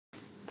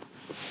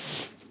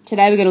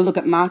Today we're going to look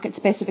at market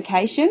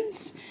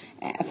specifications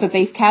for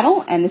beef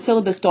cattle, and the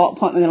syllabus dot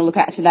point we're going to look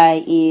at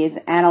today is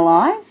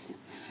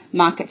analyse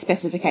market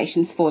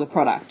specifications for the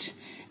product.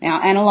 Now,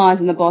 analyse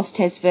in the BOSS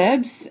test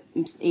verbs,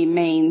 it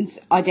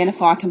means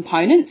identify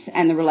components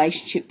and the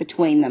relationship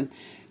between them,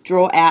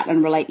 draw out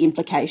and relate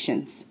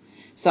implications.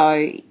 So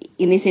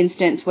in this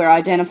instance, we're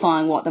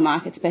identifying what the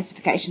market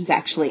specifications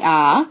actually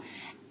are,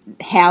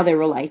 how they're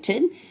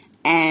related,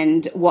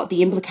 and what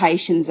the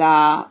implications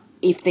are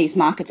if these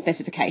market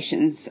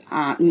specifications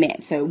aren't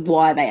met, so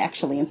why are they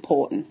actually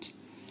important.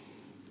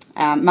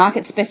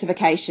 Market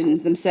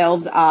specifications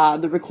themselves are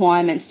the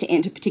requirements to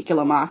enter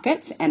particular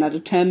markets and are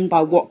determined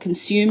by what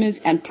consumers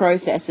and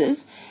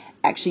processors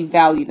actually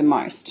value the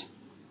most.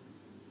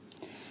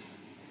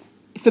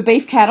 For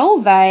beef cattle,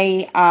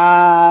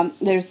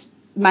 there's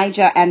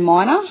major and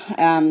minor.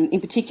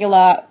 In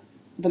particular,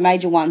 the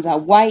major ones are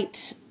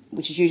weight,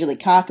 which is usually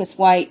carcass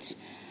weight,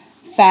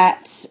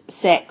 fat,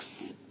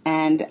 sex,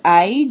 and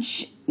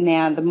age.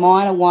 Now, the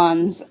minor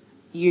ones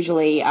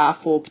usually are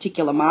for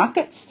particular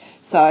markets.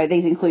 So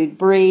these include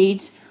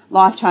breed,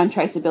 lifetime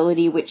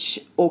traceability, which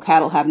all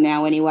cattle have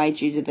now anyway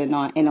due to the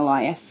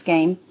NLIS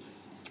scheme,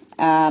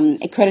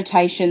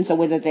 accreditation, so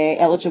whether they're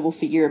eligible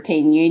for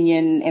European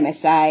Union,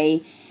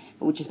 MSA,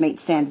 which is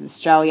Meat Standards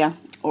Australia,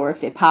 or if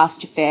they're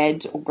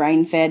pasture-fed or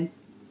grain-fed,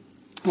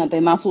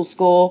 their muscle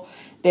score,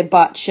 their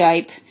butt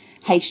shape,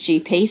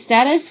 HGP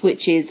status,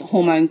 which is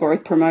hormone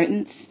growth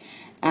promotants,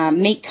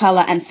 meat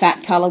colour and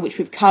fat colour, which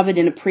we've covered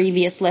in a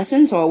previous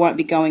lesson, so I won't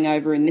be going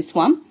over in this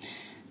one,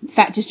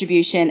 fat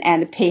distribution,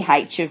 and the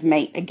pH of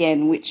meat,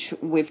 again, which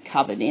we've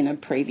covered in a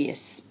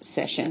previous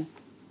session.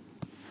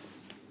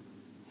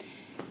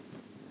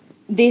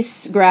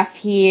 This graph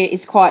here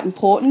is quite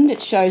important.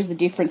 It shows the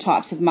different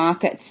types of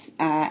markets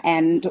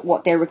and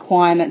what their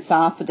requirements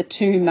are for the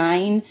two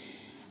main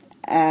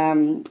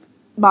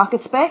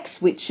market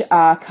specs, which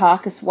are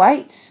carcass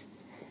weight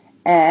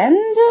and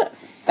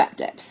fat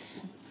depth.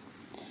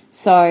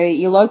 So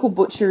your local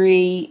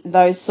butchery,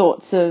 those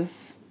sorts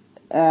of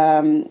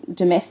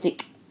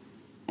domestic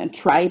and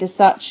trade as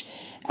such,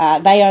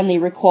 they don't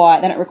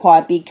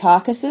require big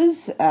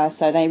carcasses,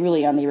 so they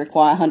really only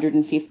require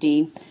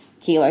 150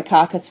 kilo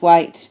carcass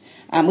weight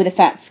with a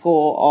fat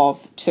score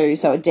of 2,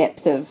 so a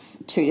depth of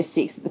 2 to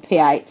 6 at the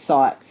P8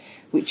 site,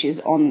 which is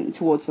on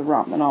towards the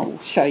rump, and I'll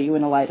show you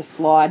in a later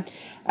slide.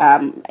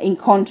 In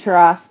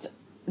contrast,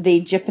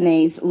 the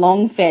Japanese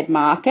long-fed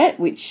market,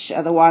 which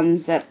are the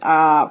ones that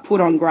are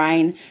put on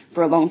grain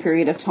for a long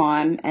period of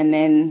time and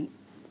then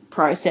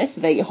processed,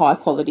 so they're your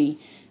high-quality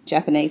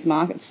Japanese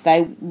markets,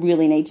 they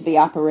really need to be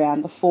up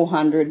around the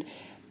 400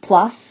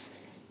 plus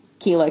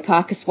kilo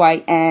carcass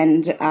weight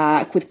and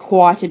with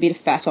quite a bit of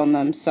fat on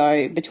them,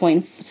 so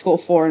between score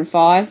 4 and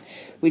 5,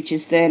 which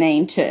is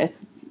 13 to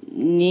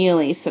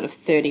nearly sort of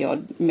 30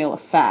 odd mil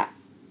of fat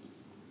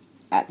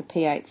at the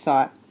P8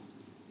 site,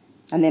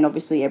 and then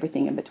obviously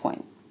everything in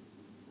between.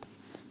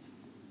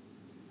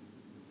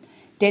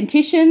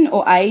 Dentition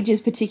or age is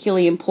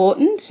particularly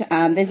important.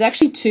 There's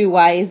actually two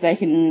ways they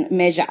can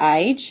measure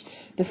age.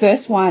 The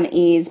first one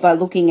is by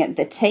looking at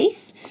the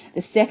teeth.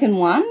 The second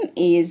one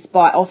is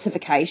by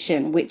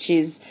ossification, which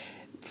is,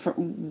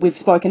 we've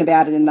spoken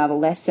about it in another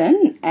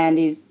lesson, and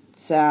is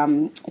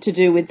to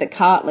do with the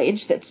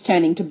cartilage that's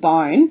turning to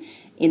bone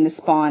in the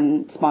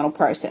spinal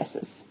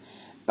processes.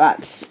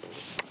 But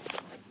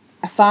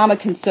a farmer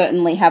can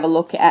certainly have a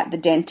look at the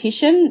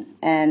dentition,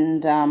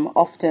 and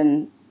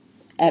often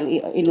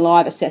in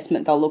live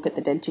assessment they'll look at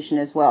the dentition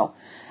as well.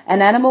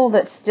 An animal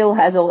that still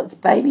has all its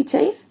baby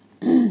teeth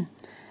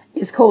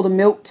is called a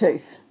milk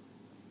tooth.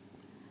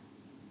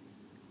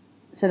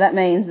 So that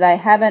means they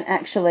haven't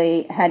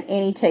actually had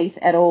any teeth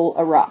at all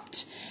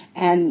erupt,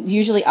 and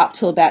usually up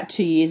till about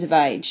 2 years of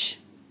age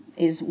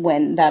is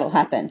when that'll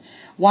happen.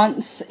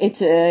 Once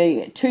it's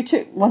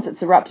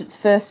erupted its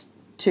first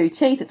 2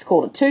 teeth, it's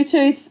called a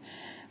 2-tooth.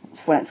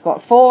 When it's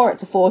got 4,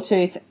 it's a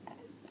 4-tooth.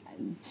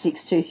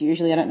 6-tooth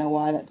usually, I don't know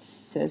why that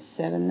says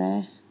 7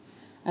 there.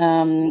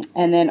 And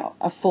then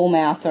a full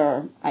mouth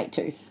or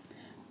 8-tooth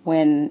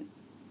when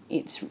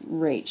it's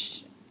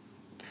reached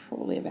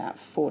probably about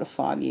 4 to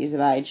 5 years of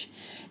age.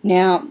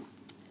 Now,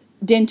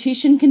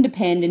 dentition can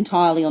depend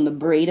entirely on the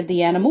breed of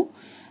the animal.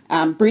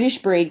 British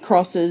breed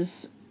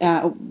crosses,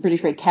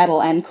 British breed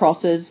cattle and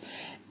crosses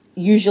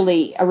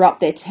usually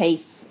erupt their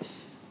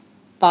teeth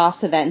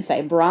faster than,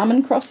 say,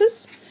 Brahman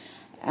crosses.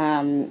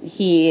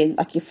 Here,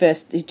 like your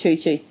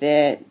 2-tooth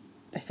there,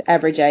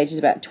 average age is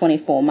about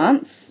 24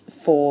 months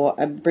for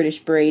a British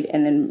breed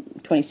and then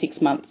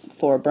 26 months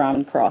for a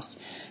Brahman cross.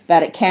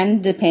 But it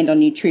can depend on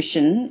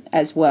nutrition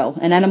as well.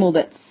 An animal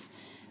that's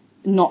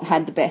not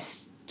had the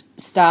best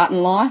start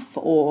in life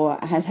or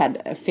has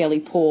had a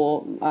fairly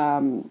poor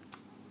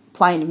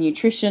plane of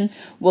nutrition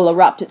will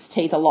erupt its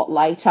teeth a lot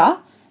later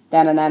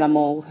than an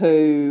animal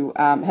who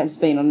has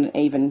been on an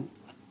even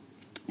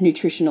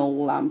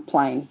nutritional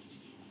plane.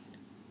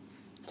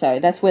 So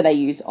that's where they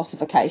use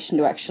ossification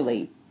to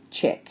actually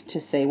check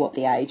to see what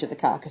the age of the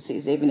carcass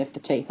is, even if the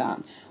teeth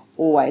aren't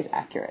always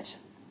accurate.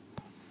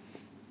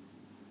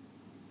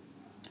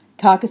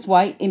 Carcass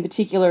weight in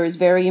particular is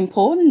very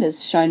important,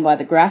 as shown by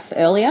the graph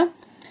earlier.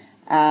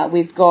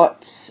 We've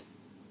got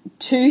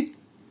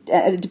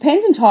it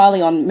depends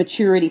entirely on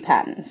maturity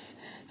patterns.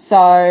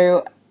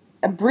 So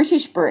a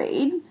British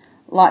breed,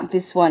 like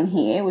this one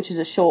here, which is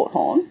a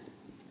shorthorn,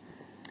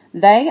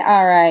 they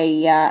are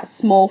a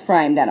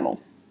small-framed animal.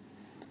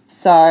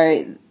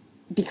 So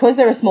because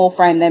they're a small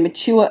frame, they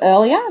mature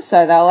earlier,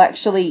 so they'll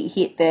actually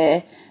hit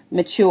their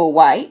mature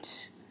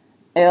weight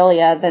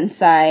earlier than,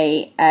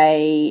 say,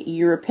 a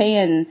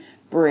European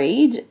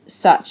breed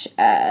such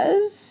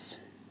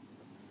as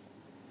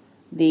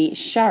the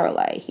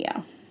Charolais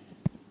here.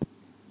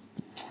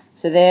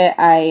 So they're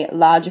a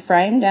larger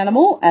framed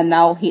animal, and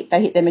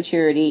they hit their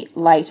maturity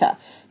later.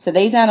 So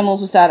these animals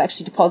will start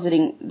actually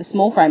depositing, the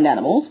small framed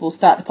animals will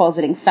start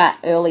depositing fat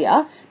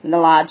earlier than the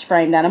large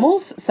framed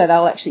animals, so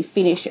they'll actually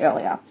finish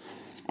earlier.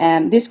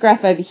 This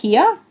graph over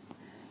here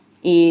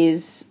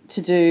is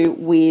to do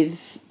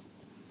with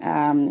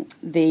how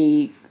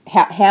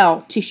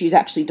tissue is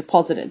actually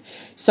deposited.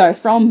 So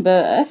from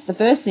birth, the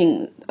first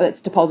thing that's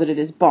deposited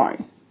is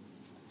bone.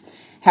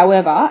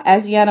 However,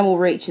 as the animal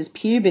reaches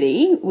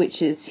puberty,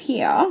 which is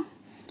here,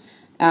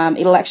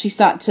 it'll actually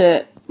start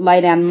to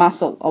lay down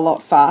muscle a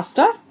lot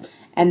faster,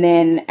 and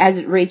then as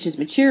it reaches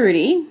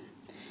maturity,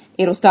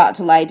 it'll start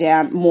to lay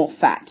down more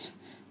fat.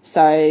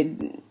 So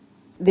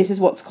this is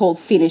what's called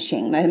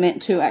finishing. They're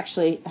meant to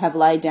actually have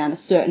laid down a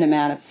certain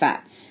amount of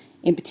fat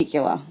in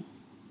particular,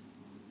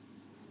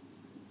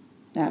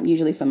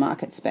 usually for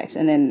market specs,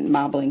 and then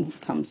marbling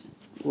comes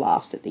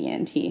last at the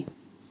end here.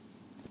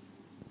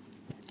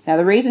 Now,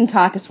 the reason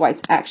carcass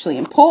weight's actually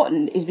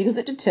important is because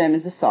it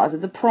determines the size of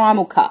the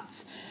primal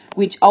cuts,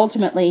 which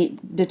ultimately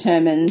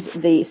determines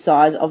the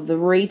size of the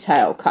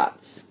retail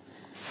cuts.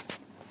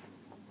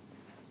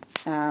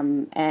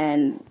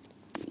 And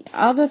the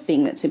other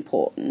thing that's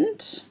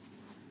important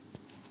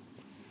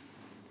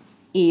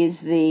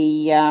is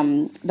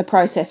the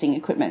processing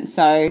equipment.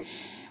 So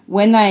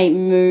when they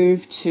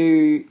move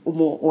to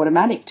more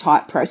automatic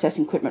type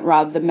processing equipment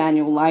rather than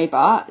manual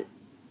labour,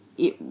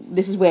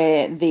 this is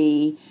where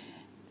the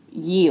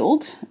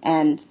yield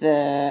and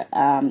the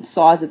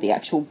size of the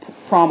actual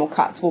primal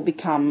cuts will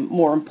become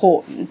more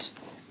important.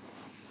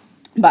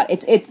 But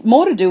it's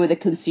more to do with the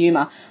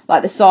consumer.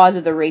 Like the size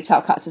of the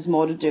retail cuts is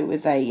more to do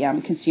with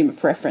a consumer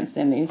preference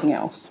than anything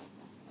else.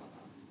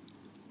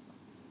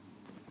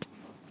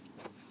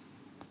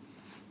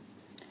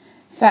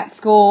 Fat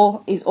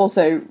score is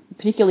also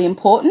particularly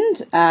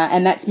important,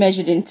 and that's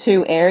measured in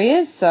two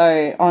areas.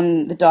 So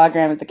on the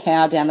diagram of the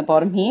cow down the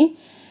bottom here,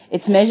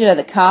 it's measured at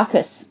the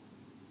carcass,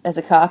 as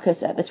a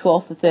carcass at the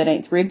 12th to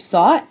 13th rib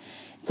site.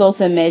 It's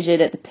also measured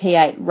at the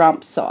P8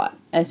 rump site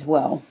as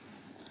well,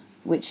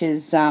 which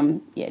is,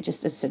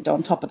 just as I said,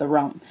 on top of the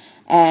rump.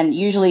 And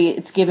usually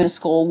it's given a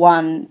score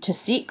 1 to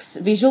 6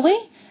 visually,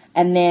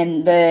 and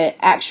then the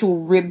actual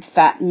rib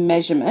fat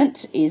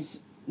measurement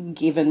is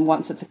given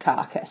once it's a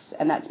carcass,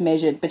 and that's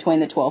measured between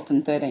the 12th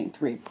and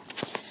 13th rib.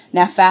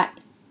 Now, fat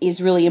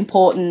is really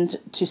important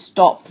to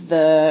stop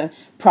the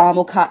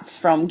primal cuts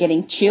from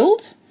getting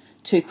chilled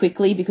too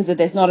quickly, because if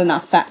there's not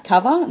enough fat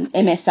cover,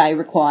 MSA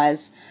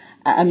requires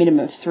a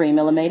minimum of 3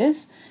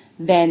 millimetres,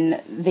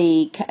 then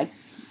the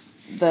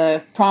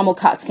primal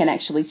cuts can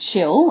actually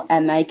chill,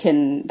 and that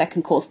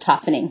can cause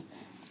toughening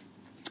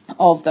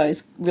of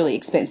those really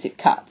expensive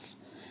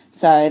cuts.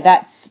 So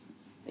that's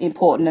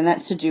important, and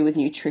that's to do with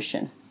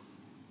nutrition.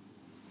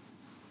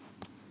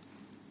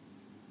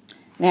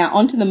 Now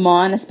onto the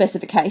minor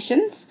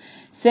specifications.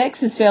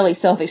 Sex is fairly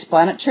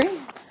self-explanatory.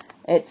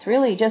 It's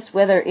really just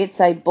whether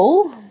it's a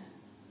bull,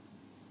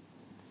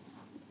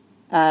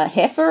 a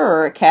heifer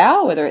or a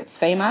cow, whether it's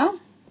female,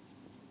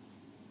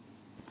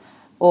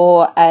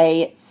 or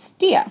a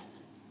steer.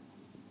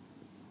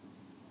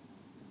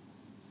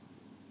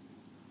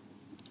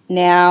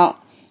 Now,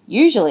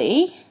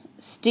 usually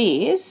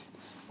steers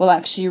will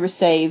actually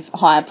receive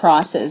higher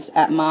prices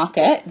at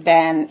market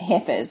than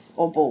heifers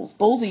or bulls.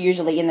 Bulls are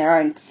usually in their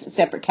own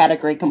separate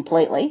category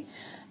completely,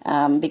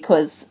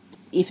 because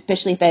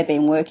especially if they've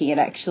been working, it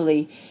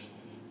actually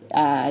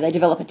they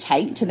develop a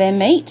taint to their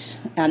meat.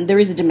 There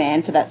is a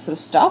demand for that sort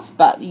of stuff,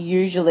 but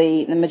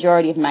usually the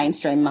majority of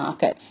mainstream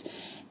markets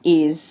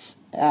is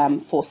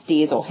for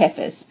steers or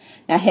heifers.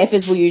 Now,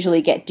 heifers will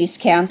usually get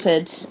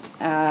discounted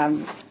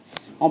on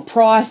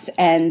price,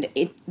 and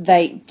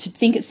they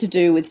think it's to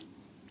do with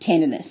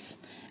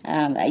tenderness.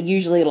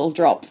 Usually it'll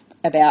drop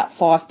about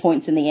 5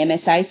 points in the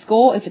MSA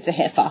score if it's a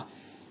heifer.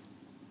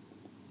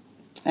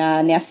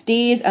 Now,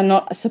 steers are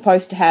not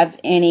supposed to have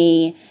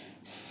any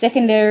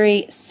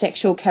secondary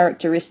sexual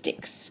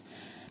characteristics,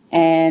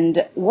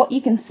 and what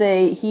you can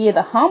see here,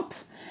 the hump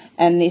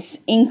and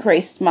this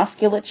increased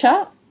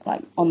musculature,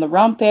 like on the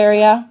rump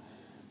area,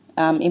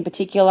 in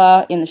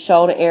particular in the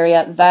shoulder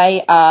area,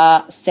 they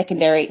are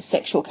secondary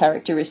sexual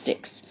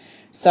characteristics.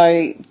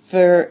 So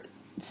for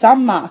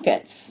some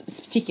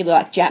markets, particularly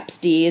like Jap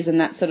steers and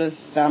that sort of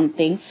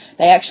thing,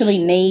 they actually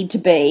need to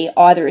be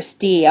either a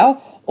steer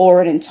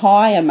or an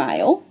entire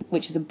male,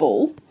 which is a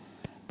bull,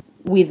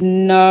 with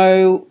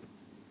no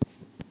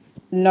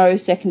no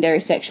secondary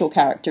sexual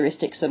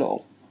characteristics at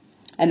all.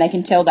 And they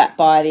can tell that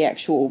by the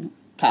actual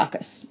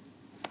carcass.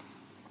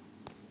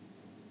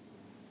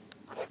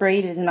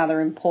 Breed is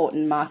another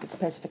important market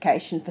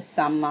specification for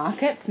some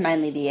markets,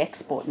 mainly the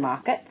export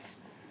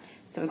markets.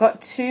 So we've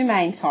got two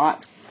main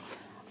types.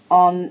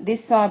 On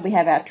this side we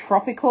have our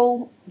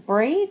tropical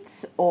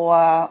breeds, or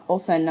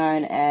also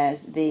known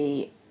as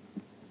the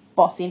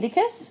Bos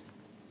Indicus.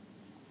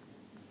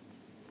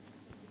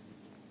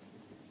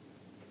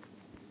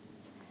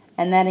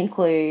 And that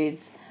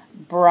includes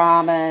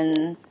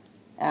Brahman,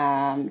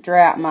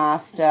 Drought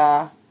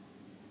Master,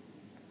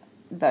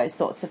 those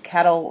sorts of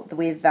cattle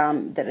with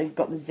that have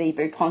got the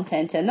zebu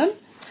content in them.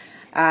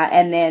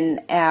 And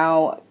then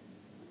our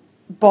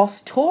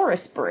Bos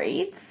Taurus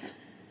breeds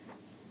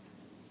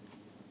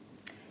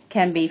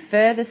can be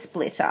further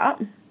split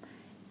up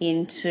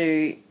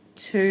into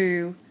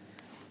two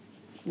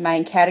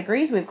main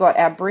categories. We've got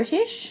our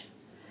British,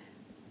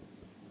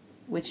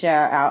 which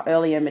are our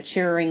earlier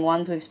maturing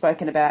ones we've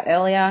spoken about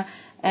earlier,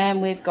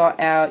 and we've got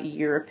our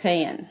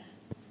European,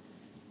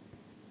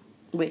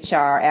 which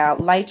are our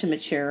later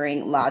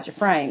maturing, larger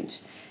framed.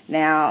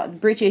 Now,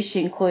 British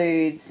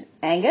includes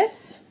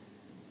Angus,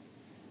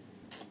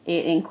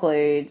 it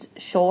includes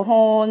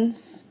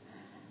Shorthorns,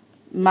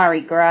 Murray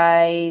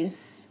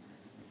Greys,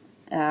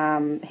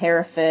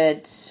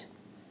 Hereford,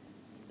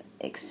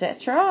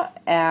 etc.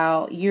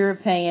 Our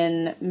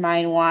European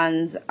main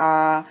ones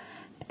are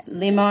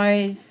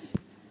Limos,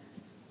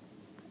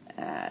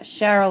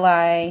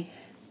 Charolais,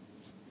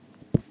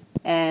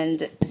 and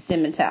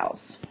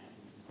Simmentals.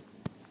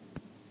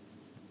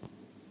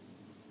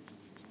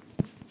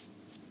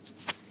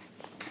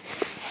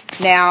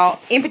 Now,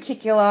 in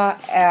particular,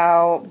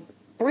 our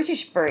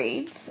British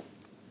breeds,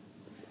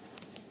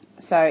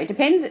 so it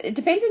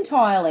depends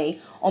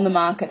entirely on the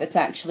market that's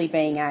actually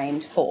being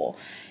aimed for.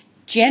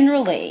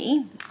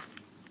 Generally,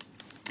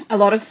 a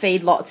lot of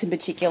feedlots in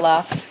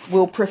particular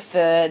will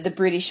prefer the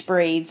British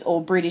breeds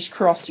or British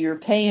cross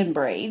European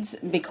breeds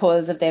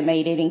because of their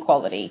meat eating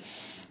quality.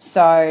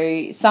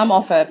 So some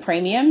offer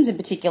premiums, in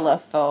particular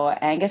for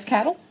Angus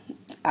cattle.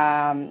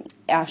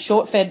 Our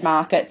short fed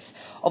markets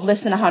of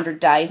less than 100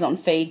 days on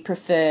feed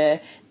prefer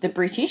the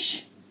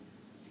British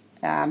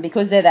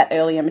because they're that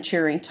earlier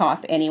maturing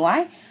type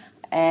anyway.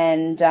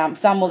 And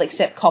some will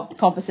accept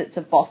composites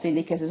of Bos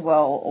Indicus as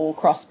well, or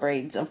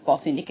crossbreeds of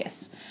Bos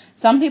Indicus.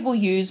 Some people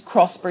use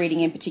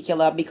crossbreeding in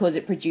particular because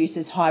it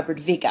produces hybrid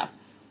vigour.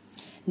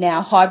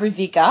 Now, hybrid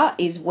vigour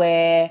is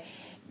where,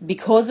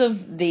 because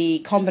of the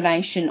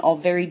combination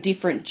of very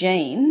different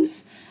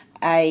genes,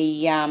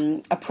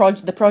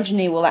 the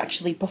progeny will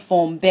actually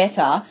perform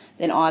better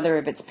than either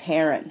of its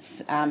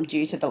parents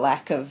due to the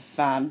lack of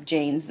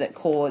genes that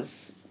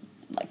cause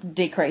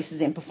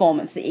decreases in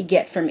performance that you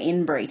get from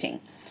inbreeding.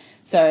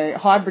 So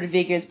hybrid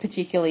vigour is a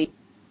particularly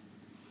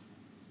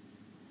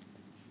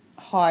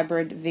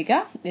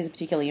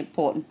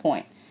important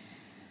point.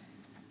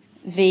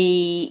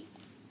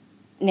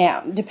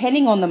 Now,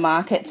 depending on the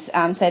markets,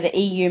 say the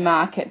EU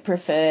market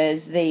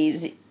prefers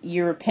these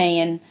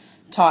European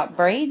type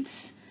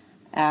breeds.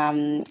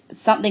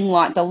 Something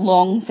like the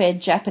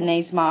long-fed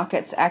Japanese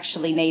markets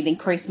actually need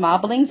increased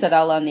marbling, so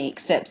they'll only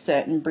accept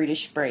certain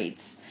British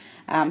breeds,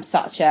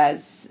 such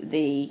as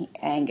the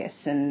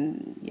Angus,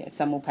 and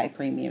some will pay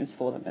premiums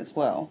for them as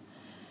well.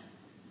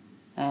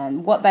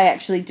 What they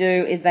actually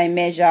do is they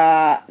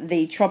measure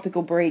the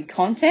tropical breed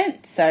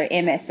content, so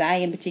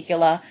MSA in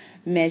particular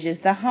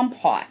measures the hump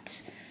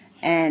height,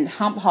 and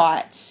hump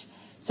height,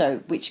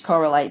 which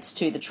correlates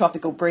to the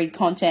tropical breed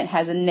content,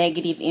 has a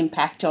negative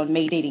impact on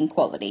meat eating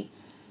quality.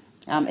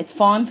 It's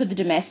fine for the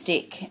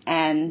domestic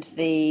and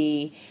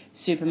the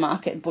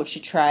supermarket butcher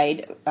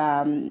trade,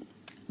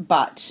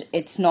 but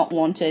it's not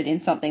wanted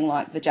in something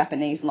like the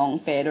Japanese long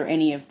fed or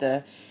any of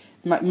the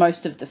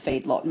most of the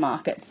feedlot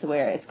markets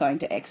where it's going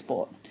to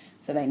export.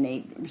 So they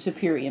need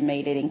superior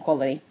meat eating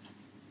quality.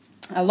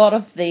 A lot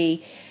of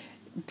the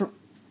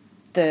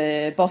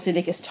Bos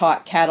Indicus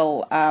type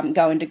cattle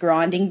go into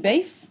grinding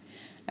beef,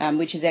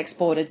 which is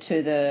exported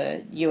to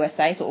the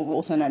USA, so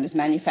also known as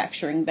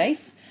manufacturing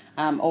beef.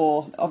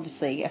 Or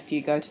obviously a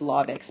few go to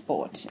live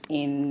export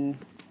to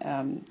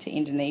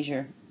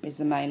Indonesia is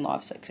the main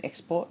livestock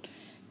export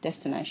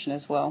destination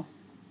as well.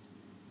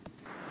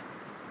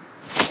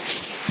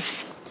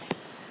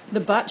 The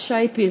butt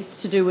shape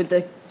is to do with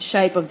the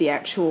shape of the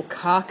actual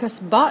carcass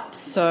butt,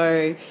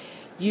 so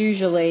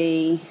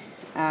usually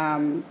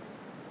they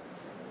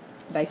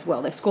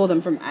score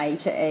them from A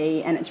to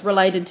E, and it's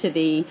related to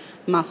the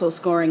muscle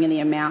scoring and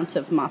the amount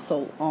of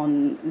muscle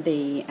on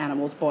the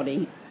animal's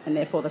body, and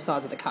therefore the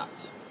size of the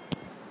cuts.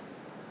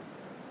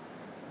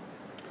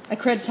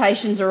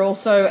 Accreditations are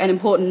also an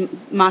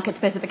important market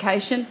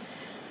specification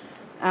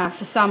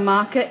for some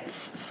markets.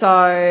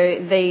 So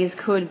these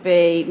could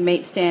be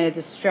Meat Standards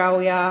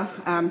Australia,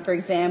 for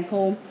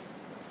example,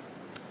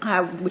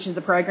 which is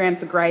the program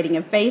for grading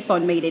of beef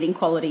on meat eating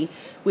quality,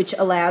 which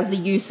allows the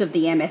use of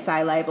the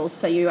MSA labels.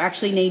 So you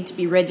actually need to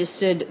be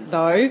registered,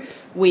 though,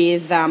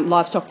 with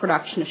Livestock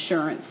Production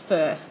Assurance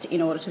first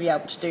in order to be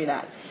able to do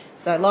that.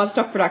 So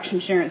livestock production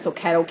insurance or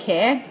cattle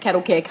care.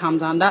 Cattle care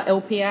comes under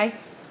LPA.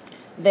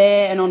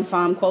 They're an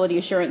on-farm quality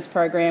assurance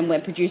program where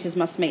producers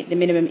must meet the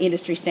minimum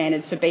industry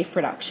standards for beef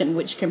production,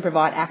 which can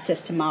provide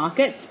access to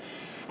markets,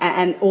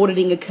 and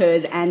auditing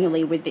occurs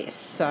annually with this.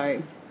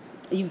 So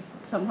you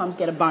sometimes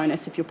get a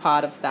bonus if you're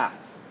part of that.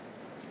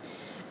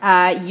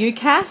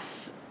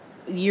 UCAS,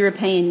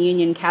 European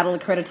Union Cattle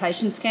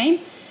Accreditation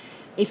Scheme.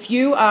 If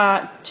you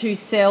are to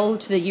sell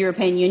to the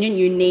European Union,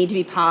 you need to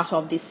be part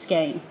of this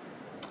scheme.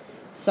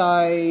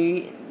 So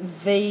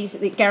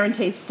it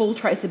guarantees full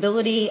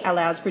traceability,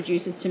 allows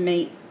producers to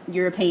meet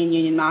European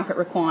Union market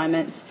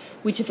requirements,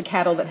 which are for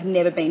cattle that have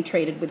never been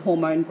treated with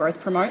hormone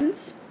growth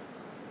promotants.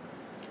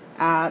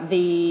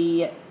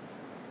 The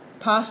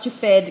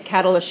Pasture-Fed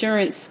Cattle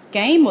Assurance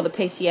Scheme, or the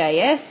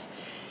PCAS,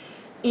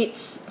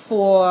 it's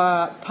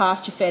for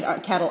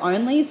pasture-fed cattle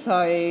only,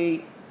 so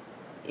it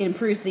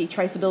improves the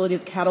traceability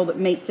of cattle that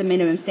meets the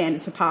minimum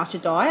standards for pasture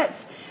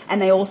diets,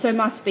 and they also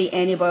must be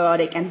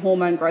antibiotic and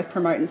hormone growth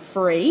promotant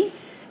free,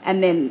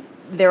 and then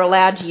they're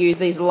allowed to use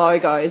these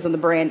logos on the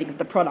branding of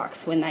the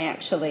products when they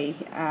actually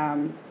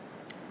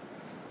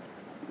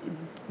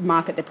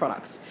market their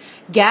products.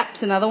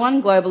 GAP's another one,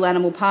 Global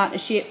Animal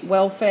Partnership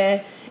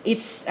Welfare.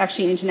 It's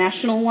actually an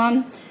international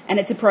one, and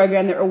it's a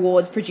program that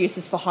rewards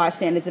producers for high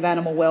standards of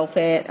animal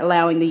welfare,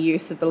 allowing the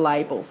use of the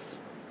labels.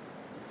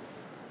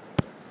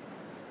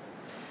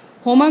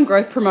 Hormone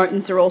growth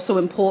promotants are also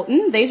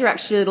important. These are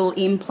actually little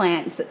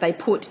implants that they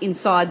put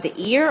inside the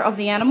ear of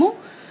the animal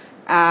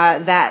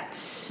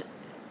that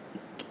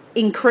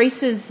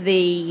increases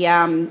the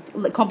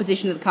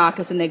composition of the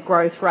carcass and their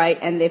growth rate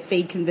and their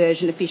feed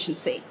conversion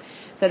efficiency.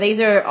 So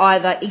these are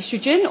either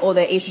estrogen or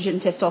they're estrogen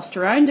and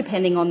testosterone,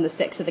 depending on the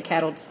sex of the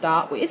cattle to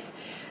start with,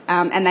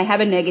 and they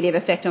have a negative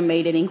effect on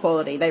meat eating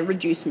quality. They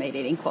reduce meat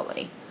eating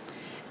quality.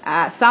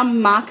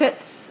 Some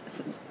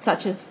markets,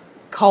 such as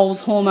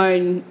Coles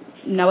hormone,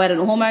 no added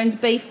hormones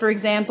beef, for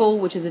example,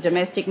 which is a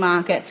domestic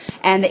market,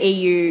 and the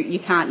EU, you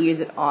can't use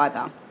it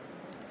either.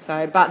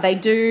 So, but they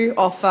do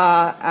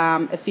offer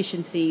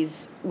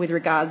efficiencies with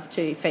regards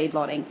to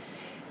feedlotting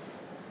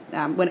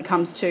when it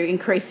comes to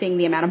increasing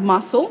the amount of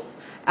muscle,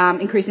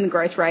 increasing the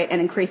growth rate, and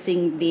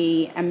increasing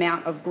the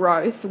amount of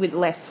growth with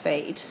less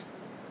feed.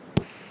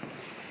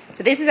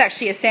 So this is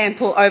actually a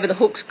sample over the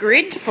hooks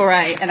grid for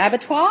an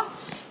abattoir.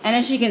 And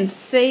as you can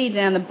see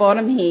down the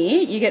bottom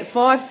here, you get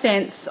 5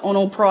 cents on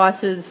all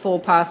prices for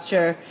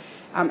pasture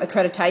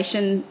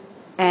accreditation.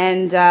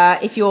 And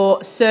if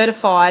you're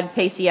certified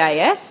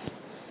PCAS,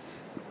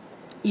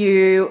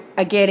 you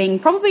are getting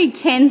probably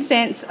 10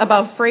 cents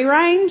above free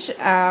range,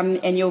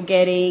 and you're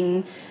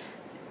getting,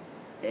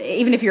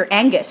 even if you're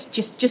Angus,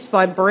 just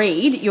by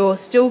breed, you're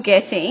still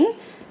getting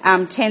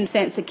 10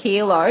 cents a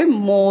kilo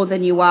more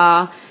than you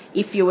are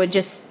if you were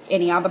just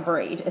any other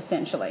breed,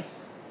 essentially.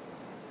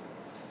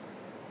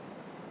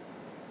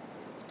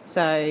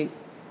 So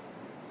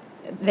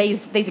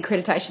these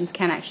accreditations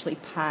can actually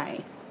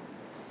pay.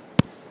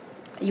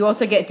 You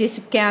also get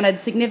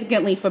discounted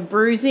significantly for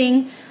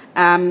bruising.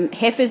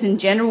 Heifers in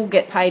general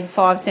get paid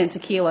 5 cents a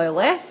kilo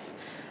less.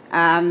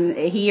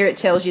 Here it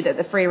tells you that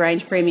the free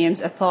range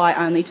premiums apply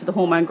only to the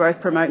hormone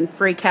growth promoting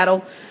free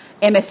cattle.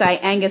 MSA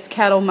Angus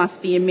cattle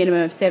must be a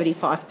minimum of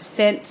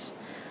 75%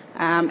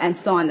 and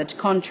sign the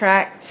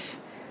contract.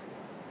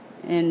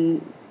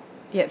 And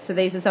yep, so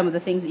these are some of the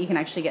things that you can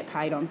actually get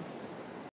paid on.